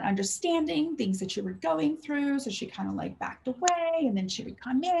understanding things that you were going through. So she kind of like backed away and then she would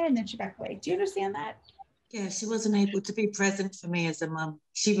come in and then she backed away. Do you understand that? Yeah, she wasn't able to be present for me as a mum.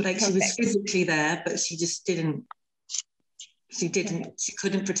 She would she was physically there, but she just didn't, she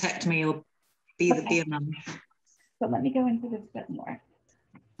couldn't protect me or be a mum. So let me go into this a bit more.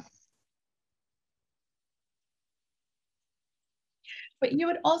 But you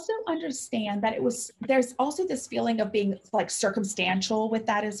would also understand that there's also this feeling of being like circumstantial with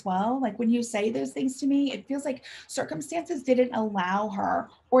that as well. Like when you say those things to me, it feels like circumstances didn't allow her,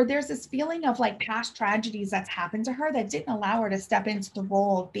 or there's this feeling of like past tragedies that's happened to her that didn't allow her to step into the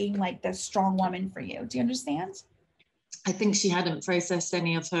role of being like this strong woman for you. Do you understand? I think she hadn't processed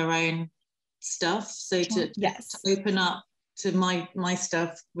any of her own stuff. So to open up to my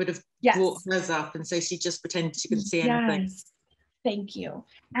stuff would have brought hers up. And so she just pretended she couldn't see anything. Thank you.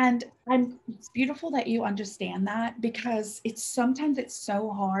 And it's beautiful that you understand that, because sometimes it's so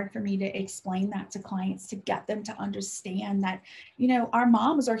hard for me to explain that to clients, to get them to understand that, you know, our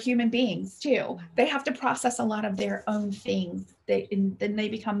moms are human beings too. They have to process a lot of their own things, and then they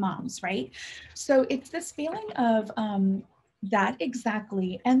become moms, right? So it's this feeling of that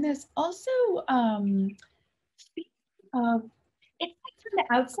exactly. And there's also it's like from the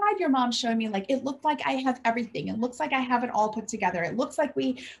outside, your mom showed me like, it looked like I have everything. It looks like I have it all put together. It looks like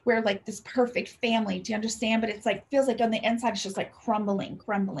we're like this perfect family. Do you understand? But it's like, feels like on the inside, it's just like crumbling.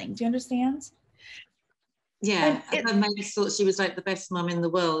 Do you understand? Yeah, her mates thought she was like the best mum in the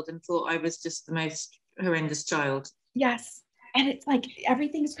world and thought I was just the most horrendous child. Yes. And it's like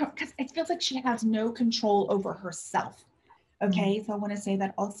everything's, because it feels like she has no control over herself. Okay, so I want to say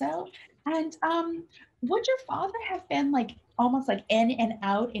that also. And would your father have been like almost like in and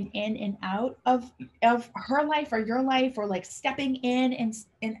out of her life or your life, or like stepping in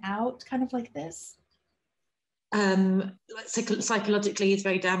and out, kind of like this? Psychologically, he's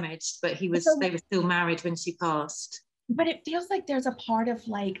very damaged, but they were still married when she passed. But it feels like there's a part of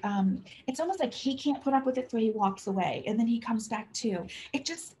like, it's almost like he can't put up with it, so he walks away and then he comes back too. It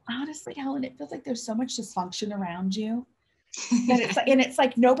just, honestly, Helen, it feels like there's so much dysfunction around you. It's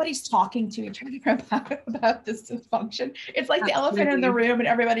like nobody's talking to each other about this dysfunction. It's like the elephant in the room, and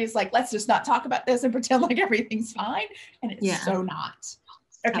everybody's like, let's just not talk about this and pretend like everything's fine. And it's so not.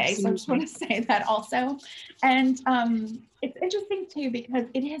 Okay, so I just want to say that also. And it's interesting too, because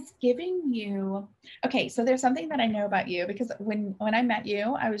it has given you, okay, so there's something that I know about you, because when I met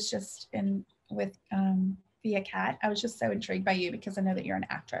you, I was just with via Kat, I was just so intrigued by you because I know that you're an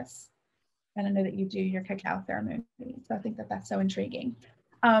actress and I know that you do your cacao ceremony. So I think that that's so intriguing.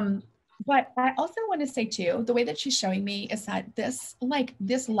 But I also want to say too, the way that she's showing me is that this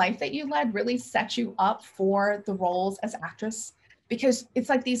life that you led really set you up for the roles as actress, because it's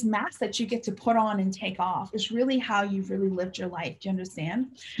like these masks that you get to put on and take off is really how you've really lived your life. Do you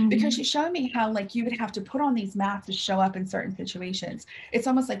understand? Mm-hmm. Because she's showing me how like you would have to put on these masks to show up in certain situations. It's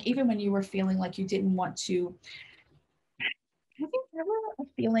almost like even when you were feeling like you didn't want to, I think there was a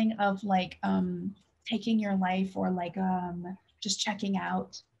feeling of like taking your life or like just checking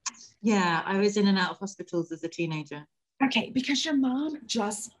out. Yeah, I was in and out of hospitals as a teenager. Okay, because your mom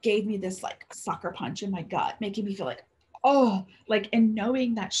just gave me this like sucker punch in my gut, making me feel like, oh, like, and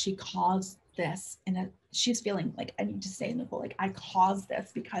knowing that she caused this, and she's feeling like, I need to say, Nicole, like I caused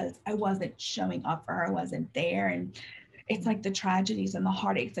this because I wasn't showing up for her, I wasn't there. And it's like the tragedies and the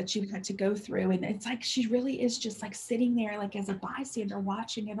heartaches that you've had to go through. And it's like, she really is just like sitting there like as a bystander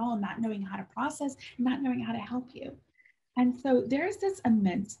watching it all, not knowing how to process, not knowing how to help you. And so there's this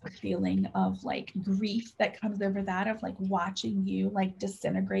immense feeling of like grief that comes over that, of like watching you like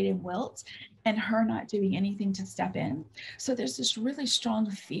disintegrate and wilt and her not doing anything to step in. So there's this really strong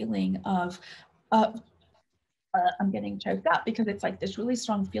feeling of, I'm getting choked up because it's like this really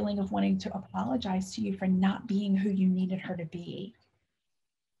strong feeling of wanting to apologize to you for not being who you needed her to be.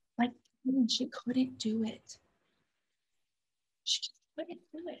 Like, she couldn't do it. She just couldn't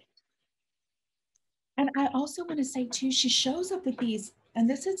do it. And I also want to say too, she shows up with these, and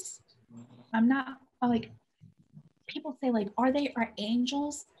this is, I'm not like, people say like, are they our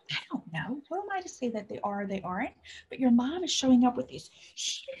angels? I don't know. Who am I to say that they are or they aren't? But your mom is showing up with these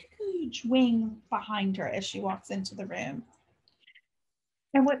huge wings behind her as she walks into the room.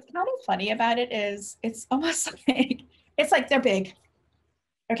 And what's kind of funny about it is it's almost like, it's like they're big.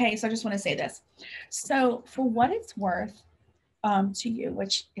 Okay, so I just want to say this. So for what it's worth, to you,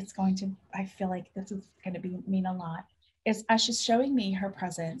 which it's going to, I feel like this is going to mean a lot, is as she's showing me her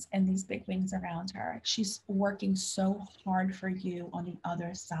presence and these big wings around her, she's working so hard for you on the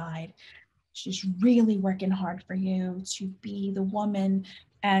other side. She's really working hard for you to be the woman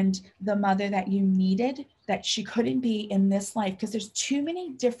and the mother that you needed, that she couldn't be in this life, because there's too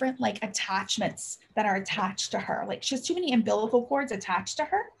many different like attachments that are attached to her. Like she has too many umbilical cords attached to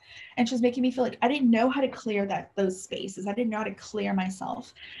her. And she's making me feel like I didn't know how to clear those spaces. I didn't know how to clear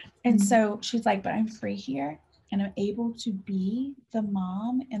myself. And so she's like, but I'm free here. And I'm able to be the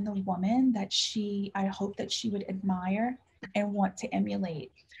mom and the woman that I hope that she would admire and want to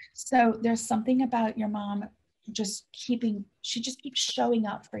emulate. So there's something about your mom she just keeps showing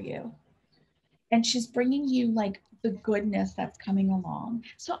up for you. And she's bringing you like the goodness that's coming along.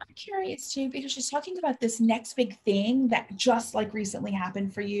 So I'm curious too, because she's talking about this next big thing that just like recently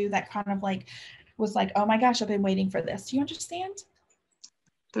happened for you, that kind of like was like, oh my gosh, I've been waiting for this. Do you understand?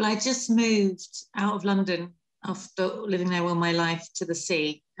 Well, I just moved out of London after living there all my life to the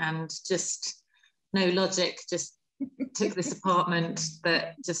sea, and just no logic, just took this apartment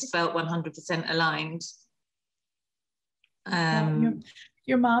that just felt 100% aligned.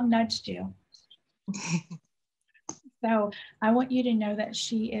 Your mom nudged you. So I want you to know that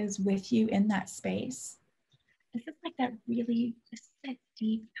she is with you in that space. This is like that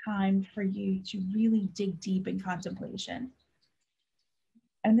deep time for you to really dig deep in contemplation.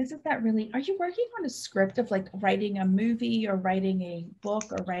 And this is that really, are you working on a script of like writing a movie or writing a book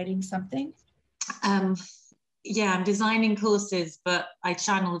or writing something? Yeah, I'm designing courses, but I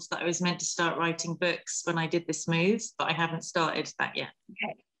channeled that I was meant to start writing books when I did this move, but I haven't started that yet.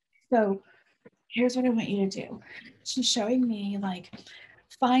 Okay, so here's what I want you to do. She's showing me like,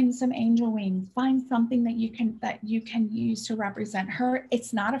 find some angel wings, find something that you can use to represent her.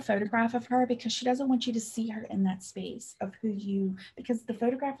 It's not a photograph of her, because she doesn't want you to see her in that space of because the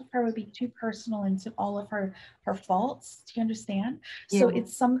photograph of her would be too personal into all of her faults. Do you understand? Yeah. So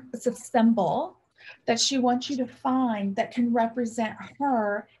it's a symbol that she wants you to find that can represent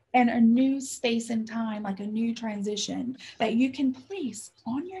her in a new space and time, like a new transition that you can place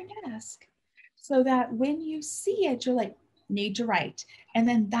on your desk, so that when you see it, you're like, need to write. And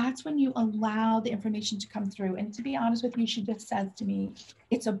then that's when you allow the information to come through. And to be honest with you, she just says to me,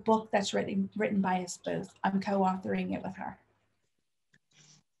 it's a book that's written by us both. I'm co-authoring it with her.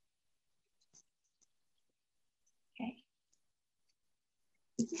 Okay.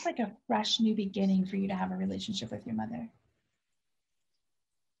 This is like a fresh new beginning for you to have a relationship with your mother.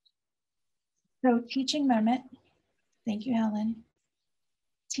 So teaching moment. Thank you, Helen.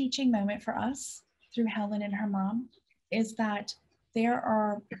 teaching moment for us through Helen and her mom is that there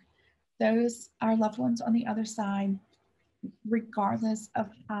are our loved ones on the other side, regardless of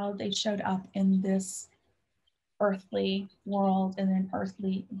how they showed up in this earthly world and an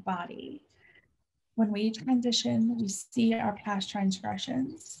earthly body. When we transition, we see our past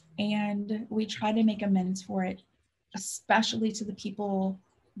transgressions and we try to make amends for it, especially to the people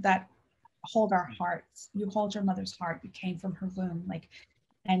that hold our hearts. You hold your mother's heart. You came from her womb.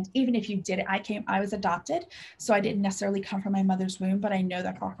 And even if you did it, I was adopted. So I didn't necessarily come from my mother's womb, but I know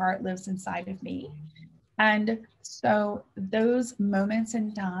that her heart lives inside of me. And so those moments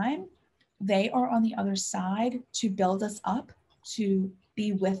in time, they are on the other side to build us up, to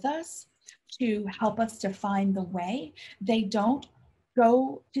be with us, to help us to find the way. They don't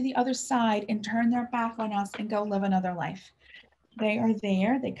go to the other side and turn their back on us and go live another life. They are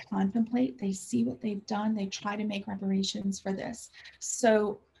there, they contemplate, they see what they've done, they try to make reparations for this.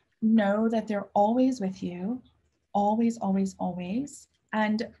 So know that they're always with you, always, always, always.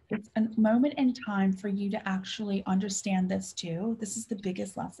 And it's a moment in time for you to actually understand this too. This is the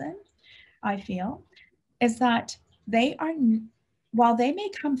biggest lesson, I feel, is that they are, while they may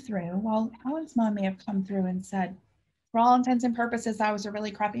come through, while Helen's mom may have come through and said, for all intents and purposes, I was a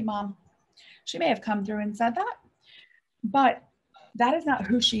really crappy mom. She may have come through and said that, but that is not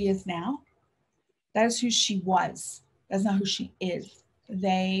who she is now. That is who she was. That's not who she is.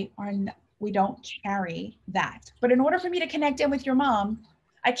 We don't carry that. But in order for me to connect in with your mom,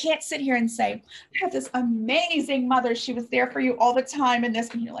 I can't sit here and say, I have this amazing mother. She was there for you all the time and this,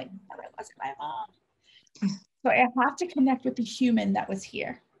 and you're like, no, that wasn't my mom. So I have to connect with the human that was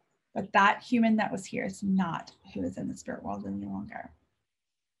here. But that human that was here is not who is in the spirit world any longer.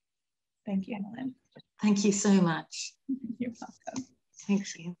 Thank you, Helen. Thank you so much. You're welcome. Thank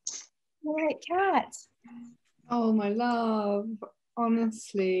you. All right, Kat. Oh, my love.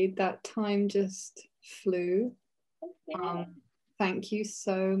 Honestly, that time just flew. Thank you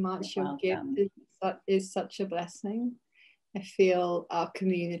so much. You're Your welcome. gift is such a blessing. I feel our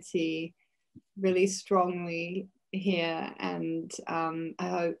community really strongly here, and I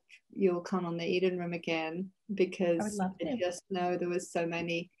hope you'll come on the Eden Room again, because I just know there was so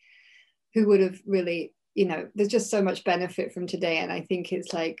many who would have really, there's just so much benefit from today, and I think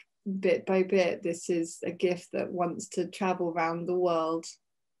it's like bit by bit, this is a gift that wants to travel around the world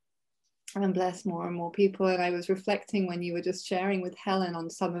and bless more and more people. And I was reflecting when you were just sharing with Helen on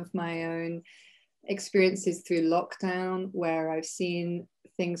some of my own experiences through lockdown, where I've seen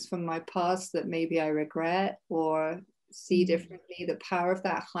things from my past that maybe I regret or see differently. The power of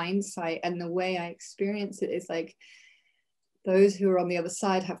that hindsight and the way I experience it is like those who are on the other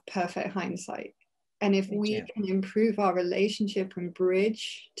side have perfect hindsight. And if we can improve our relationship and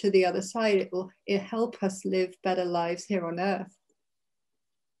bridge to the other side, it'll help us live better lives here on earth.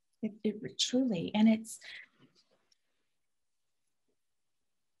 It truly, and it's,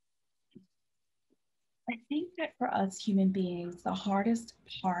 I think that for us human beings, the hardest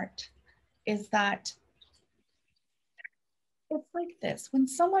part is that it's like this. When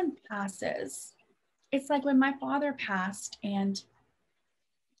someone passes, it's like when my father passed, and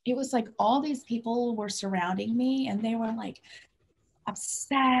it was like all these people were surrounding me and they were like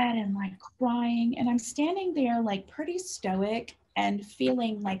upset and like crying. And I'm standing there like pretty stoic and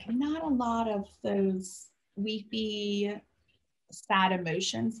feeling like not a lot of those weepy, sad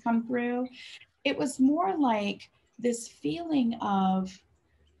emotions come through. It was more like this feeling of,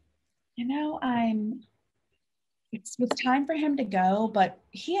 it was time for him to go, but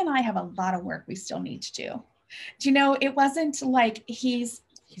he and I have a lot of work we still need to do. It wasn't like he's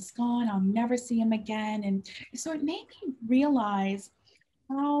gone, I'll never see him again. And so it made me realize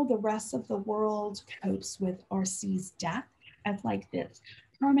how the rest of the world copes with or sees death as like this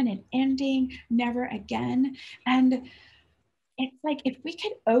permanent ending, never again. And it's like, if we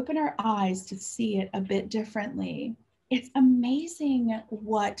could open our eyes to see it a bit differently, it's amazing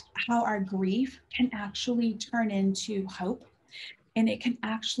how our grief can actually turn into hope. And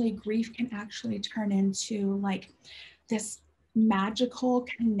grief can actually turn into like this magical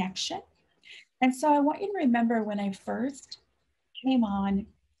connection. And so I want you to remember when I first came on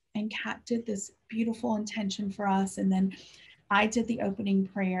and Kat did this beautiful intention for us, and then I did the opening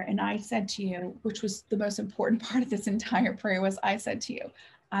prayer, and I said to you, which was the most important part of this entire prayer, was I said to you,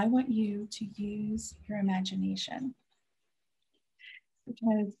 I want you to use your imagination,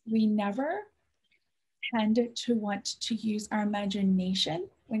 because we never tend to want to use our imagination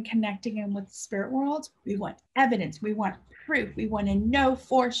when connecting in with the spirit world. We want evidence, we want proof, we want to know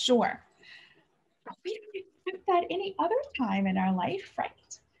for sure. But we don't expect that any other time in our life, right?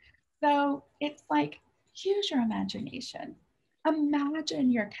 So it's like, use your imagination.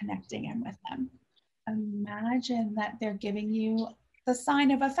 Imagine you're connecting in with them. Imagine that they're giving you the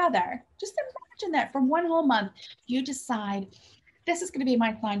sign of a feather. Just imagine that for one whole month, you decide, this is going to be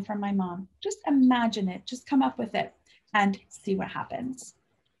my sign from my mom. Just imagine it. Just come up with it and see what happens.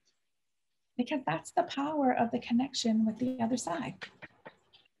 Because that's the power of the connection with the other side.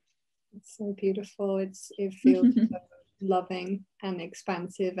 It's so beautiful. It feels so loving and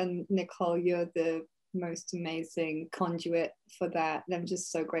expansive. And Nicole, you're the most amazing conduit for that. I'm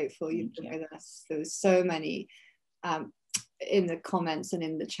just so grateful you've been with us. There was so many in the comments and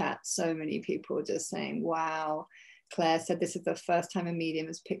in the chat, so many people just saying, wow. Claire said, this is the first time a medium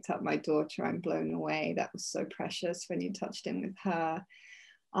has picked up my daughter. I'm blown away. That was so precious when you touched in with her.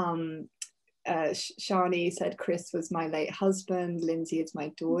 Shani said, Chris was my late husband. Lindsay is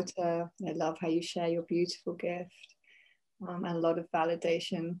my daughter. I love how you share your beautiful gift. And a lot of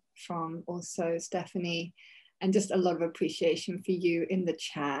validation from also Stephanie, and just a lot of appreciation for you in the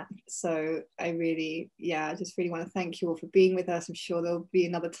chat. So I really, I just really want to thank you all for being with us. I'm sure there'll be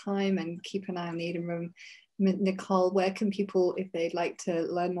another time, and keep an eye on the Eden Room. Nicole, where can people, if they'd like to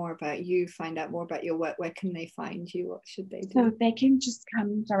learn more about you, find out more about your work, where can they find you? What should they do? So they can just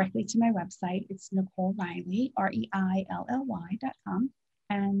come directly to my website. It's Nicole Reilly, REILLY.com.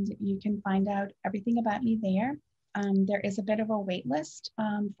 And you can find out everything about me there. There is a bit of a wait list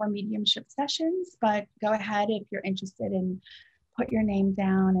for mediumship sessions, but go ahead if you're interested and put your name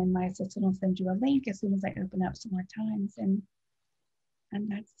down, and my assistant will send you a link as soon as I open up some more times. And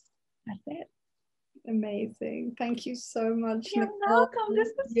that's it. Amazing. Thank you so much. You're Nicole. welcome. This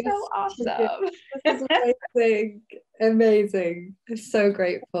is so awesome. This is amazing. Amazing. I'm so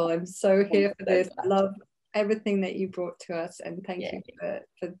grateful. I'm so here for this. I love everything that you brought to us, and thank you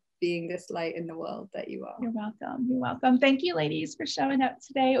for being this light in the world that you are. You're welcome. You're welcome. Thank you, ladies, for showing up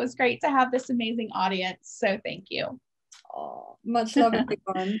today. It was great to have this amazing audience. So thank you. Oh, much love,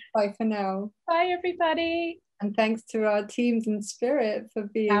 everyone. Bye for now. Bye, everybody. And thanks to our teams in spirit for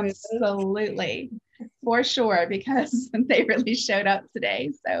being with us. Absolutely. For sure, because they really showed up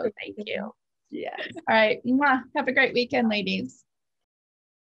today. So thank you. Yes. All right. Mwah. Have a great weekend, ladies.